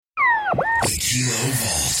Kilo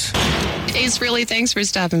Vault. Ace, thanks for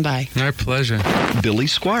stopping by. Our pleasure. Billy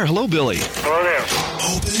Squire. Hello, Billy. Hello there.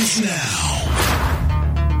 Opens now.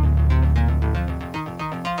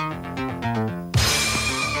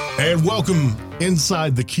 And welcome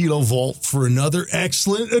inside the Kilo Vault for another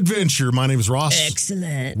excellent adventure. My name is Ross.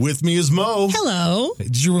 Excellent. With me is Mo. Hello.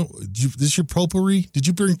 Did you this is your potpourri? Did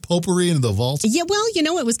you bring potpourri into the vault? Yeah, well,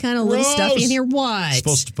 it was kind of a little stuffy in here. What?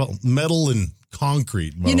 Supposed to put metal and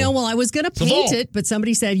concrete, Mo. Well, I was going to paint it, but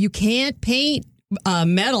somebody said you can't paint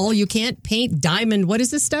metal. You can't paint diamond. What is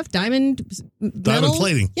this stuff? Diamond metal?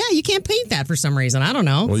 Plating. Yeah, you can't paint that for some reason. I don't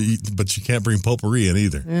know. Well, but you can't bring potpourri in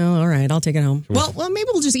either. Oh, all right. I'll take it home. Well, maybe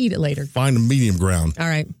we'll just eat it later. Find a medium ground. All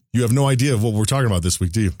right. You have no idea of what we're talking about this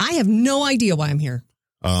week, do you? I have no idea why I'm here.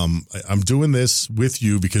 I'm doing this with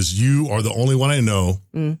you because you are the only one I know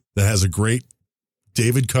that has a great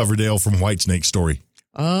David Coverdale from Whitesnake story.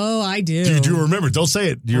 Oh, I do. Do you remember? Don't say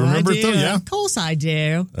it. Do you remember it, though? Yeah. Of course I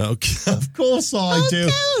do. Okay. Of course I do.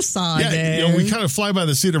 Of course I do. We kind of fly by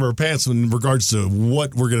the seat of our pants in regards to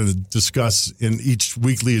what we're going to discuss in each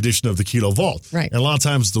weekly edition of the Kilo Vault. Right. And a lot of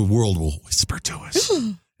times the world will whisper to us.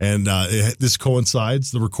 And this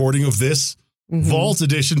coincides. The recording of this Vault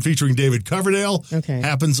edition featuring David Coverdale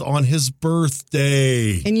happens on his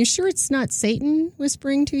birthday. And you sure it's not Satan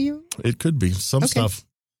whispering to you? It could be. Some stuff.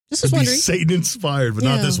 Just was wondering. Satan inspired, but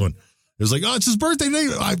not this one. It was like, it's his birthday today.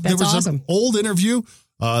 There was awesome. an old interview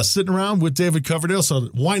sitting around with David Coverdale, so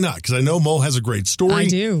why not? Because I know Mo has a great story. I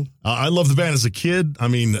do. I love the band as a kid. I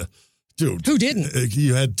mean, dude. Who didn't?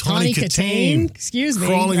 You had Tawny Katane. Excuse me.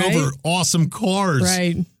 Crawling over awesome cars.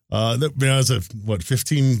 Right. I was a, 15,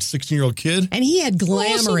 16-year-old kid? And he had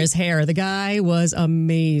glamorous hair. The guy was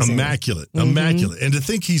amazing. Immaculate. Immaculate. And to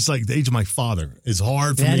think he's like the age of my father is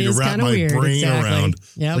hard for me to wrap my brain around.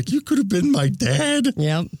 Yep. Like, you could have been my dad.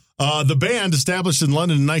 Yep. The band established in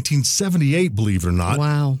London in 1978, believe it or not.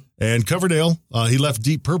 Wow. And Coverdale, he left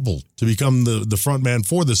Deep Purple to become the front man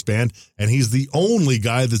for this band, and he's the only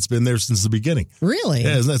guy that's been there since the beginning. Really?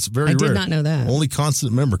 Yeah, that's very rare. I did not know that. Only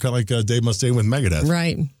constant member, kind of like Dave Mustaine with Megadeth.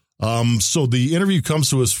 Right. So the interview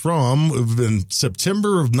comes to us from, it would have been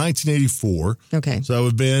September of 1984. Okay. So it would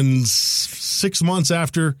have been 6 months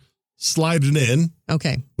after Sliding In.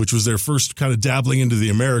 Okay. Which was their first kind of dabbling into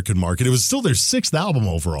the American market. It was still their 6th album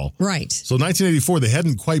overall. Right. So 1984, they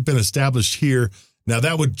hadn't quite been established here. Now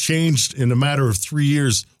that would change in a matter of 3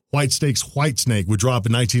 years. Whitesnake's Whitesnake would drop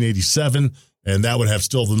in 1987, and that would have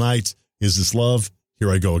Still the Night, Is This Love,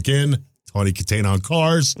 Here I Go Again, Tawny Katane on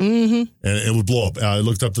Cars, and it would blow up. I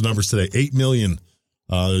looked up the numbers today. 8 million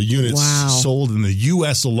units sold in the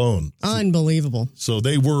U.S. alone. Unbelievable. So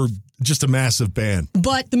they were just a massive band.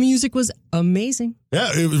 But the music was amazing. Yeah,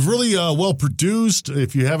 it was really well produced.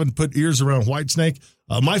 If you haven't put ears around Whitesnake,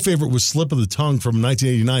 my favorite was Slip of the Tongue from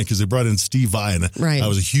 1989 because they brought in Steve Vai. And I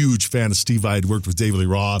was a huge fan of Steve Vai. I'd worked with David Lee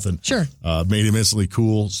Roth and made him instantly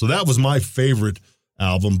cool. So that was my favorite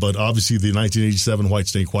album, but obviously the 1987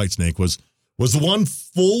 Whitesnake was the one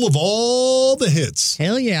full of all the hits.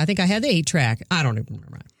 Hell yeah. I think I had the 8-track. I don't even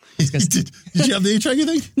remember. Did you have the 8-track, you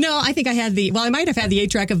think? No, I think I had I might have had the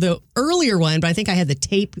 8-track of the earlier one, but I think I had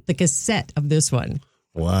the cassette of this one.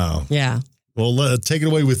 Wow. Yeah. Well, take it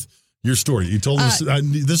away with your story. You told us,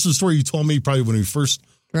 this is a story you told me probably when we first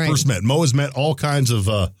met. Mo has met all kinds of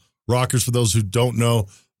rockers. For those who don't know,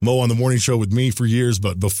 Mo on the morning show with me for years,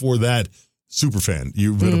 but before that, super fan.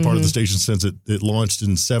 You've been a part of the station since it launched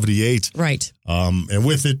in 78. Right. And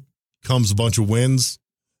with it comes a bunch of wins.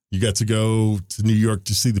 You got to go to New York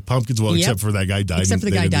to see the Pumpkins. Well, except for that guy died. Except for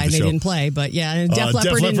the guy died and they didn't play. But yeah, Def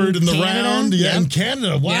Leppard in the Canada. round. Yeah, in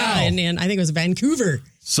Canada. Wow. Yeah, and I think it was Vancouver.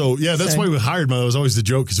 So, yeah, that's why we hired Mo. It was always the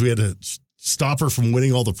joke because we had to stop her from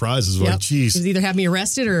a long prizes. We're like, geez. It was either have me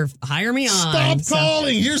arrested or hire me on. Stop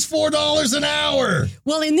calling. Here's $4 an hour.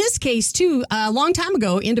 Well, in this case, too, a long time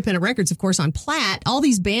ago, independent records, of course, on Platt, all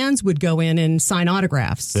these bands would go in and sign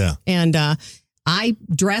autographs. Yeah. And I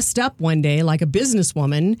dressed up one day like a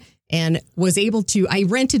businesswoman and was able to, I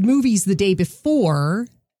rented movies the day before,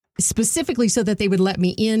 specifically so that they would let me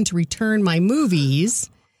in to return my movies.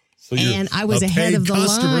 So and I was ahead of the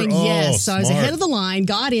line. Oh, yes. So I was smart. ahead of the line,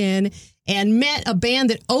 got in, and met a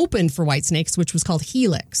band that opened for Whitesnakes, which was called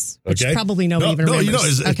Helix, which probably nobody even remembers. No,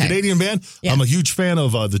 it's a Canadian band. Yeah. I'm a huge fan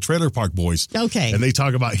of the Trailer Park Boys. Okay. And they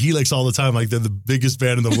talk about Helix all the time like they're the biggest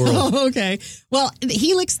band in the world. Oh, okay. Well,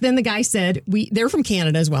 Helix, then the guy said, they're from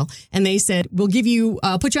Canada as well, and they said, we'll give you,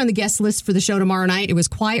 put you on the guest list for the show tomorrow night. It was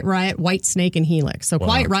Quiet Riot, Whitesnake, and Helix. So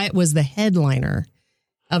Quiet Riot was the headliner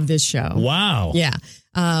of this show. Wow. Yeah.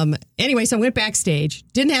 Anyway, so I went backstage.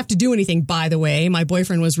 Didn't have to do anything, by the way. My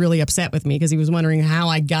boyfriend was really upset with me because he was wondering how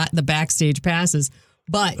I got the backstage passes.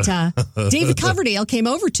 But David Coverdale came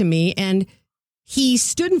over to me and he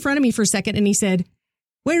stood in front of me for a second and he said,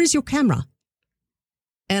 "Where is your camera?"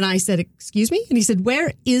 And I said, "Excuse me?" And he said,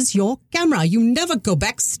 "Where is your camera? You never go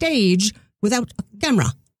backstage without a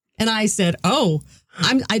camera." And I said, "Oh,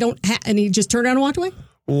 I don't have," and he just turned around and walked away.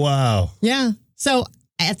 Wow. Yeah. So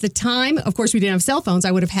at the time, of course, we didn't have cell phones.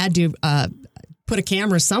 I would have had to put a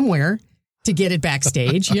camera somewhere to get it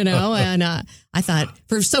backstage, and I thought,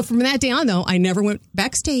 from that day on, though, I never went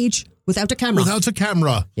backstage without a camera. Without a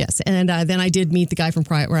camera. Yes. And then I did meet the guy from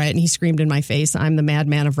Quiet Riot, and he screamed in my face, "I'm the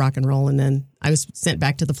madman of rock and roll." And then I was sent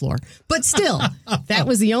back to the floor. But still, that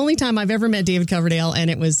was the only time I've ever met David Coverdale, and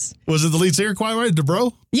it was... Was it the lead singer, Quiet Riot,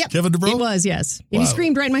 Dubrow? Yep. Kevin Dubrow? It was, yes. And Wow. he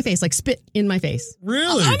screamed right in my face, like spit in my face.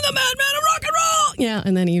 Really? "I'm the madman of rock and roll!" Yeah,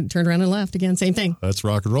 and then he turned around and left again, same thing. That's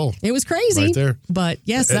rock and roll. It was crazy. Right there. But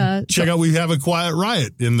yes. Check out, we have a Quiet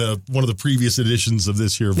Riot in one of the previous editions of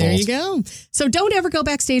this here Vault. There you go. So don't ever go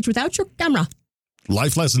backstage without your camera.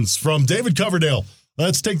 Life lessons from David Coverdale.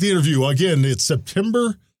 Let's take the interview. Again, it's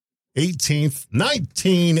September 18th,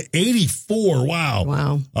 1984.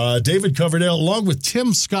 Wow. David Coverdale, along with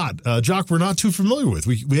Tim Scott. Jock, we're not too familiar with.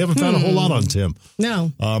 We haven't found a whole lot on Tim.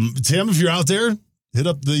 No. Tim, if you're out there, hit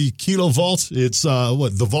up the Kilo Vault. It's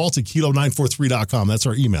the Vault at kilo943.com. That's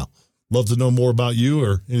our email. Love to know more about you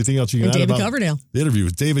or anything else you can add David about Coverdale. The interview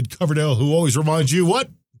with David Coverdale, who always reminds you what?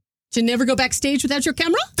 To never go backstage without your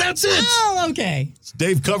camera? That's it. Oh, okay. It's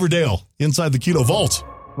Dave Coverdale inside the Kilo Vault.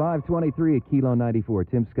 5:23 at Kilo 94.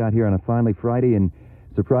 Tim Scott here on a finally Friday, and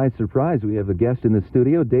surprise, surprise, we have a guest in the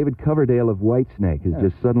studio. David Coverdale of Whitesnake has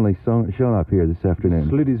just suddenly shown up here this afternoon.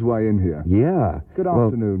 Slid his way in here. Yeah. Good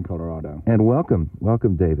afternoon, Colorado. And welcome,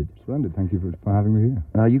 David. Splendid. Thank you for having me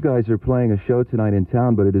here. You guys are playing a show tonight in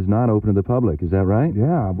town, but it is not open to the public. Is that right?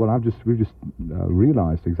 Yeah. Well, we've just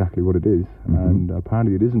realized exactly what it is, and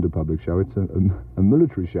apparently it isn't a public show. It's a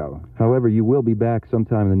military show. However, you will be back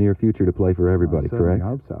sometime in the near future to play for everybody, correct? I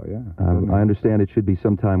hope so. Yeah. I understand it should be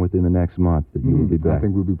sometime within the next month that you will be back. I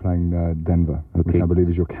think we'll be playing Denver, which I believe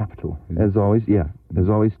is your capital. As always,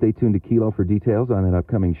 stay tuned to Kilo for details on that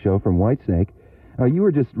upcoming show from Whitesnake. You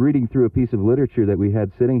were just reading through a piece of literature that we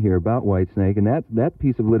had sitting here about Whitesnake, and that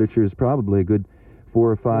piece of literature is probably a good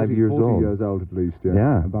 4 or 5 years old. 40 years old at least,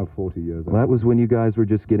 yeah. About 40 years old. Well, that was when you guys were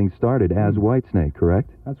just getting started as Whitesnake,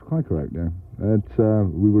 correct? That's quite correct, yeah.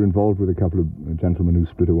 We were involved with a couple of gentlemen who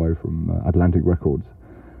split away from Atlantic Records,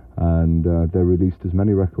 and they released as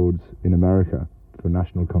many records in America for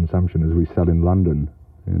national consumption as we sell in London,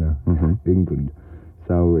 England.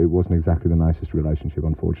 So it wasn't exactly the nicest relationship,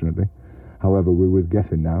 unfortunately. However, we're with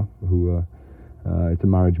Geffen now, who it's a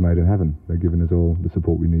marriage made in heaven. They're giving us all the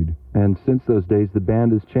support we need. And since those days, the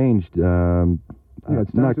band has changed,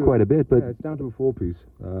 it's not quite a bit, but... Yeah, it's down to a 4-piece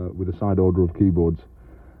with a side order of keyboards.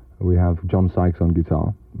 We have John Sykes on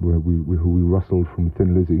guitar, who we rustled from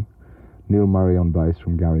Thin Lizzy, Neil Murray on bass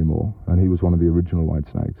from Gary Moore, and he was one of the original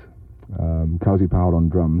Whitesnakes. Cozy Powell on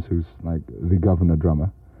drums, who's like the governor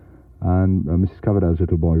drummer, and Mrs. Coverdale's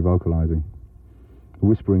little boy vocalizing.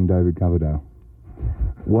 Whispering David Coverdale.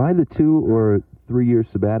 Why the 2 or 3 year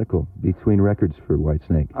sabbatical between records for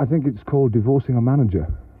Whitesnake? I think it's called divorcing a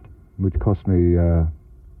manager, which cost me a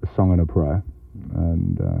song and a prayer,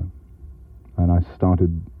 and I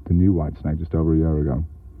started the new Whitesnake just over a year ago,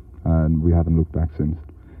 and we haven't looked back since.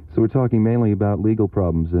 So we're talking mainly about legal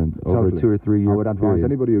problems and over a 2 or 3 year I would advise period.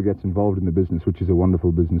 anybody who gets involved in the business, which is a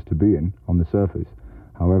wonderful business to be in on the surface.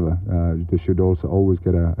 However, they should also always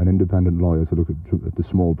get an independent lawyer to look at the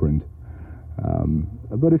small print.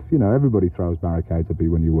 But if, everybody throws barricades at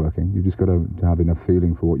you when you're working, you've just got to have enough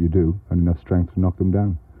feeling for what you do and enough strength to knock them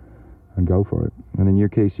down and go for it. And in your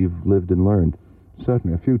case, you've lived and learned.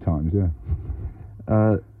 Certainly, a few times, yeah.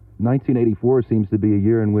 1984 seems to be a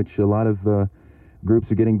year in which a lot of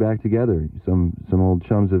groups are getting back together. Some old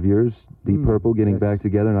chums of yours, Deep Purple, getting back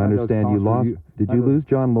together, and I understand you lost... Did you lose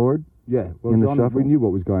John Lord? Yeah, well, in the John, shuffle? we knew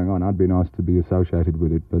what was going on. I'd been asked to be associated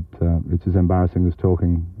with it, but it's as embarrassing as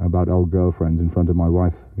talking about old girlfriends in front of my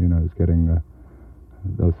wife, as getting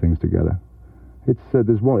those things together. It's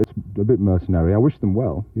it's a bit mercenary. I wish them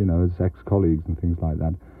well, as ex-colleagues and things like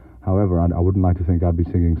that. However, I wouldn't like to think I'd be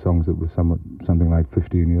singing songs that were something like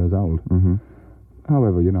 15 years old. Mm-hmm.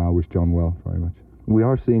 However, I wish John well very much. We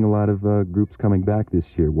are seeing a lot of groups coming back this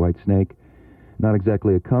year. Whitesnake, not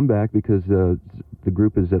exactly a comeback because the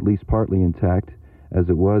group is at least partly intact as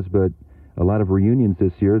it was, but a lot of reunions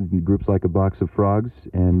this year, groups like A Box of Frogs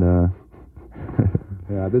and...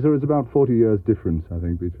 Yeah, there's about 40 years difference, I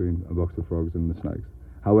think, between A Box of Frogs and the Snakes.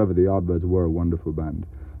 However, the Yardbirds were a wonderful band,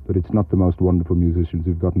 but it's not the most wonderful musicians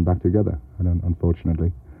who've gotten back together,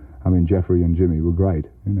 unfortunately. I mean, Jeffrey and Jimmy were great,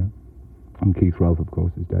 And Keith Relf, of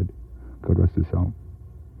course, is dead. God rest his soul.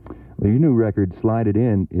 Well, your new record, Slide It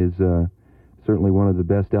In, is certainly one of the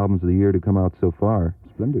best albums of the year to come out so far.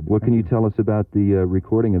 Splendid. What can you tell us about the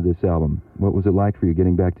recording of this album? What was it like for you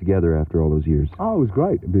getting back together after all those years? Oh, it was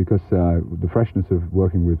great, because the freshness of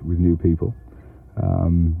working with new people,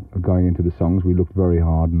 going into the songs, we looked very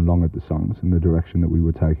hard and long at the songs and the direction that we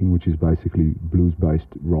were taking, which is basically blues-based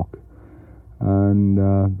rock. And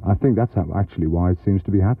I think that's actually why it seems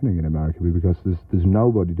to be happening in America, because there's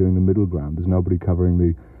nobody doing the middle ground. There's nobody covering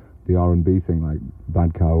the R&B thing like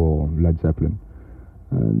Bad Cow or Led Zeppelin.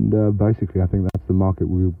 And basically, I think that's the market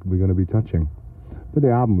we're going to be touching. But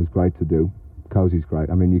the album was great to do. Cozy's great.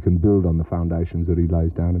 I mean, you can build on the foundations that he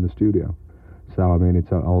lays down in the studio. So, I mean,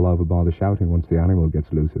 it's all over by the shouting once the animal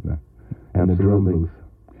gets loose in there. And the drum booth.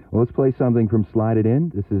 Well, let's play something from Slide It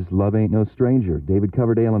In. This is Love Ain't No Stranger, David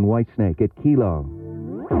Coverdale and Whitesnake at Kilo.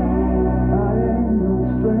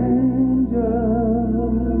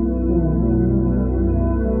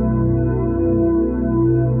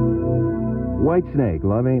 Whitesnake,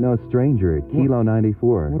 Love Ain't No Stranger at Kilo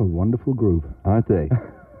 94. What a wonderful group. Aren't they?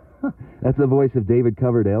 That's the voice of David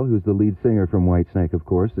Coverdale, who's the lead singer from Whitesnake, of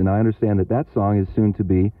course. And I understand that song is soon to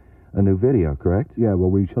be a new video, correct? Yeah, well,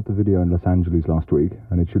 we shot the video in Los Angeles last week,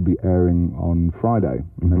 and it should be airing on Friday,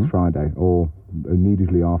 next Friday, or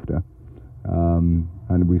immediately after.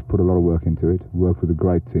 And we've put a lot of work into it, worked with a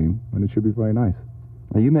great team, and it should be very nice.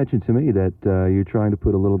 Now, you mentioned to me that you're trying to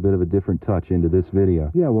put a little bit of a different touch into this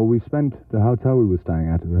video. Yeah, well, the hotel we were staying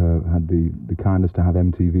at had the kindness to have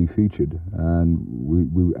MTV featured,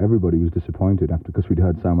 and everybody was disappointed because we'd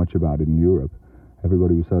heard so much about it in Europe.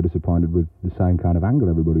 Everybody was so disappointed with the same kind of angle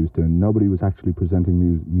everybody was doing. Nobody was actually presenting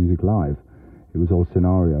music live. It was all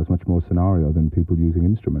scenario. It was much more scenario than people using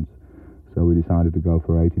instruments. So we decided to go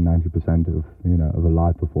for 80-90% of a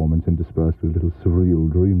live performance interspersed with little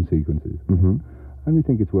surreal dream sequences. Mm-hmm. And we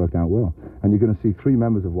think it's worked out well. And you're going to see 3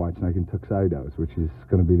 members of Whitesnake in tuxedos, which is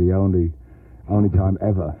going to be the only time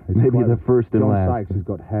ever. Maybe the first and last. John Sykes has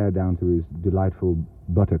got hair down to his delightful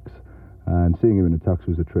buttocks, and seeing him in a tux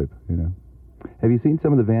was a trip, Have you seen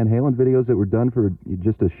some of the Van Halen videos that were done for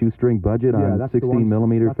just a shoestring budget on 16mm film?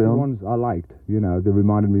 That's the ones I liked. They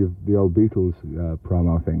reminded me of the old Beatles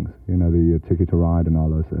promo things. The Ticket to Ride and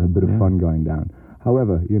all those. A bit of fun going down.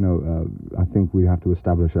 However, I think we have to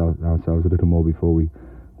establish ourselves a little more before we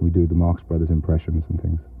do the Marx Brothers impressions and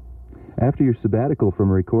things. After your sabbatical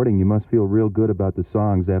from recording, you must feel real good about the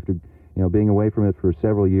songs. After being away from it for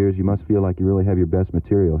several years, you must feel like you really have your best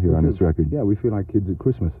material here on this record. Yeah, we feel like kids at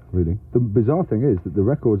Christmas, really. The bizarre thing is that the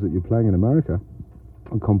records that you're playing in America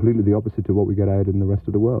are completely the opposite to what we get out in the rest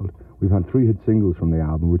of the world. We've had 3 hit singles from the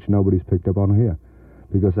album, which nobody's picked up on here,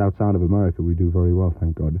 because outside of America we do very well,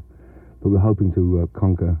 thank God. But we're hoping to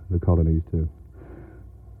conquer the colonies too.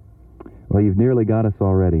 Well, you've nearly got us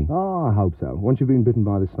already. Oh, I hope so. Once you've been bitten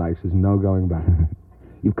by the snakes, there's no going back.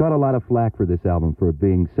 You've caught a lot of flack for this album for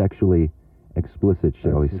being sexually explicit,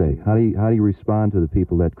 shall we say. How do you respond to the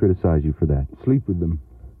people that criticize you for that? Sleep with them.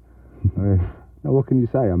 Now, what can you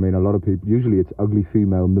say? I mean, a lot of people, usually it's ugly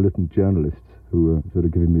female militant journalists who are sort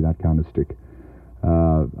of giving me that kind of stick.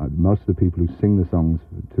 Most of the people who sing the songs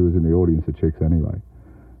to us in the audience are chicks anyway.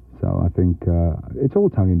 So I think it's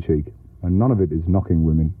all tongue-in-cheek, and none of it is knocking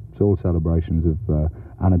women. It's all celebrations of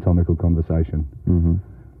anatomical conversation. Mm-hmm.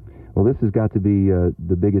 Well, this has got to be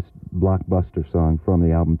the biggest blockbuster song from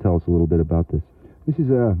the album. Tell us a little bit about this. This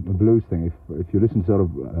is a blues thing. If you listen to sort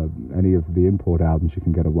of any of the import albums you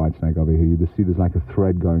can get of Whitesnake over here, you just see there's like a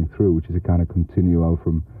thread going through, which is a kind of continuo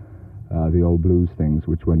from the old blues things,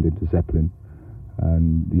 which went into Zeppelin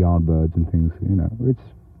and the Yardbirds and things.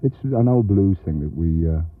 It's an old blues thing that we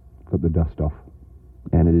got the dust off.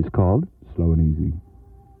 And it is called Slow and Easy.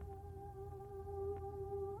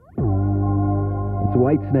 It's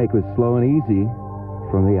Whitesnake with Slow and Easy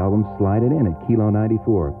from the album Slide It In at Kilo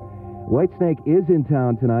 94. Whitesnake is in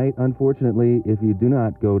town tonight. Unfortunately, if you do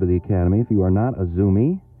not go to the Academy, if you are not a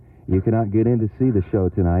Zoomie, you cannot get in to see the show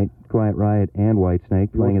tonight. Quiet Riot and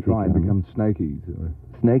Whitesnake playing at the Academy. Become Snakies.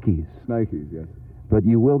 Snakies. Snakies, yes. But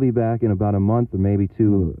you will be back in about a month or maybe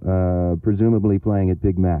 2, presumably playing at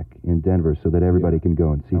Big Mac in Denver so that everybody can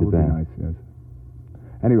go and see the band. That would be nice,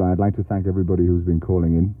 yes. Anyway, I'd like to thank everybody who's been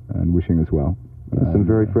calling in and wishing us well. Some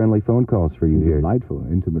very friendly phone calls for you here. Delightful,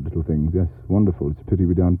 intimate little things, yes. Wonderful. It's a pity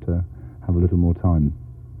we don't have a little more time.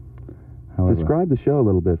 However, describe the show a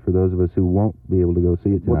little bit for those of us who won't be able to go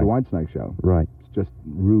see it tonight. What, the Whitesnake show? Right. It's just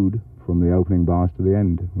rude from the opening bars to the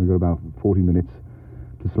end. We've got about 40 minutes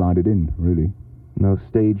to slide it in, really. No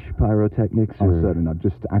stage pyrotechnics? Oh, certainly not.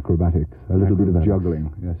 Just acrobatics. A little bit of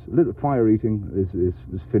juggling, yes. A little fire eating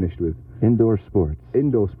is finished with. Indoor sports.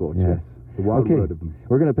 Indoor sports, yes. The wild Okay, word of them.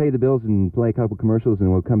 we're going to pay the bills and play a couple commercials,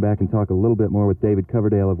 and we'll come back and talk a little bit more with David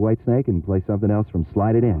Coverdale of Whitesnake and play something else from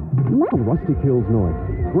Slide It In. Rustic Hills North.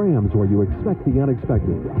 Grams, where you expect the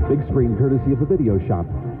unexpected. Big screen courtesy of the Video Shop,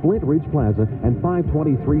 Flint Ridge Plaza, and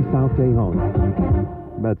 523 South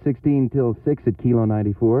Tejon. About 16 till 6 at Kilo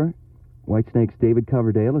 94. Whitesnake's David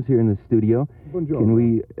Coverdale is here in the studio. Buongiorno. Can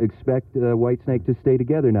we expect Whitesnake to stay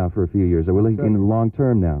together now for a few years? Are we looking long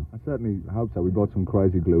term now? I certainly hope so. We bought some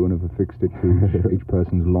crazy glue and have affixed it to each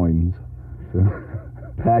person's loins. So.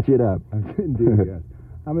 Patch it up. Indeed, yes.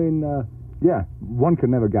 I mean, yeah, one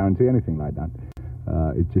can never guarantee anything like that.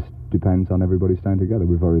 It just depends on everybody staying together.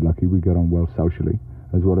 We're very lucky. We get on well socially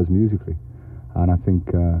as well as musically. And I think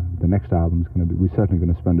the next album's going to be... We're certainly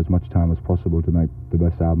going to spend as much time as possible to make the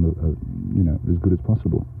best album, as good as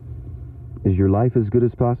possible. Is your life as good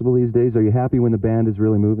as possible these days? Are you happy when the band is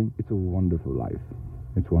really moving? It's a wonderful life.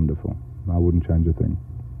 It's wonderful. I wouldn't change a thing.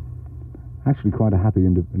 Actually, quite a happy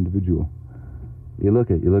individual. You look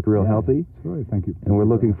it. You look real healthy. Sorry, thank you. And we're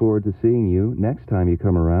looking forward to seeing you next time you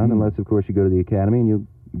come around, unless, of course, you go to the Academy and you'll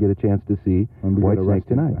get a chance to see Whitesnake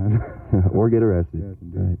tonight. Or get arrested. Yes,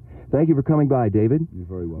 indeed. Right. Thank you for coming by, David. You're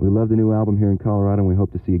very welcome. We love the new album here in Colorado, and we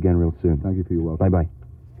hope to see you again real soon. Thank you for your welcome. Bye-bye.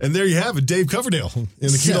 And there you have it, Dave Coverdale in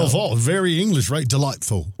the Kilo Vault. Very English, right?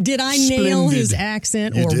 Delightful. Did I nail his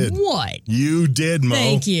accent or what? You did, Mo.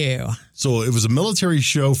 Thank you. So it was a military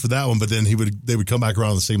show for that one, but then they would come back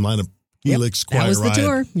around the same lineup. Helix, Quiet That was Riot, the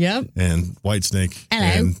tour. Yep. And Whitesnake. Hello.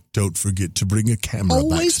 And don't forget to bring a camera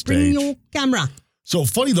Always backstage. bring your camera. So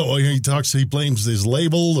funny though, he blames his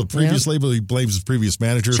label, the previous label. He blames his previous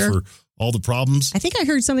manager for all the problems. I think I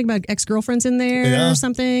heard something about ex-girlfriends in there or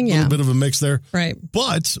something. A little bit of a mix there. Right.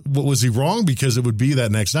 But what was he wrong? Because it would be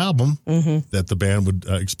that next album that the band would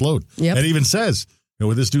explode. Yep. And he even says,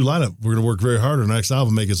 with this new lineup, we're going to work very hard on the next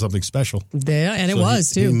album, making something special. Yeah, and it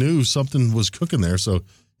was too. He knew something was cooking there, so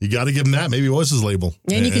you got to give him that. Maybe it was his label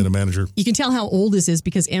and a manager. You can tell how old this is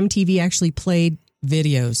because MTV actually played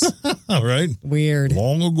videos. All right. Weird.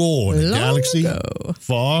 Long ago in a galaxy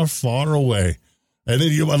far, far away. And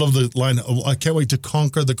then I love the line, I can't wait to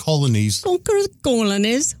conquer the colonies. Conquer the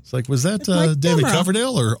colonies. It's like, was that David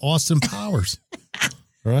Coverdale or Austin Powers?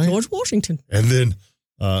 Right? George Washington. And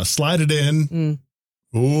then Slide It In.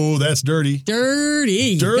 Oh, that's dirty.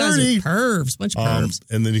 Dirty. You guys are pervs. Bunch of pervs.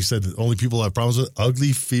 And then he said the only people I have problems with,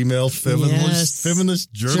 ugly female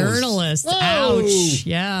feminist journalists. Whoa. Ouch.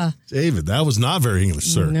 Yeah. David, that was not very English,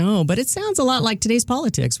 sir. No, but it sounds a lot like today's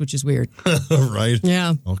politics, which is weird. Right.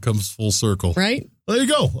 Yeah. All comes full circle. Right. Well, there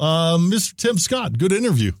you go. Mr. Tim Scott, good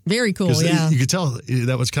interview. Very cool, yeah. You could tell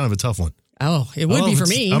that was kind of a tough one. Oh, it would be for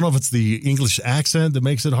me. I don't know if it's the English accent that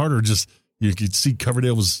makes it harder, or just you could see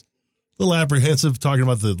Coverdale was a little apprehensive talking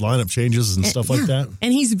about the lineup changes and stuff like that.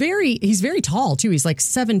 And he's very tall too. He's like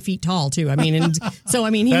 7 feet tall too. I mean, and so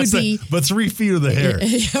I mean, he would be, but 3 feet of the hair.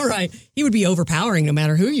 Yeah, right. He would be overpowering no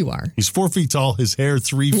matter who you are. He's 4 feet tall. His hair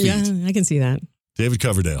 3 feet. Yeah, I can see that. David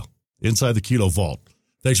Coverdale inside the Kilo Vault.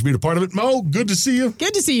 Thanks for being a part of it, Mo. Good to see you.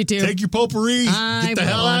 Good to see you too. Take your potpourri. Get the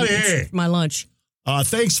hell out of here. My lunch.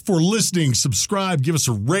 Thanks for listening. Subscribe. Give us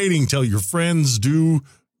a rating. Tell your friends. Do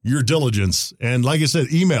your diligence. And like I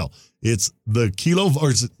said, email. It's the Kilo,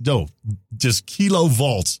 or just Kilo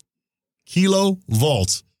Vaults. Kilo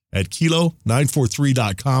Vaults at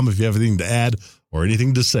kilo943.com if you have anything to add or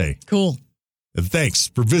anything to say. Cool. And thanks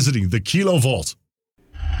for visiting the Kilo Vault.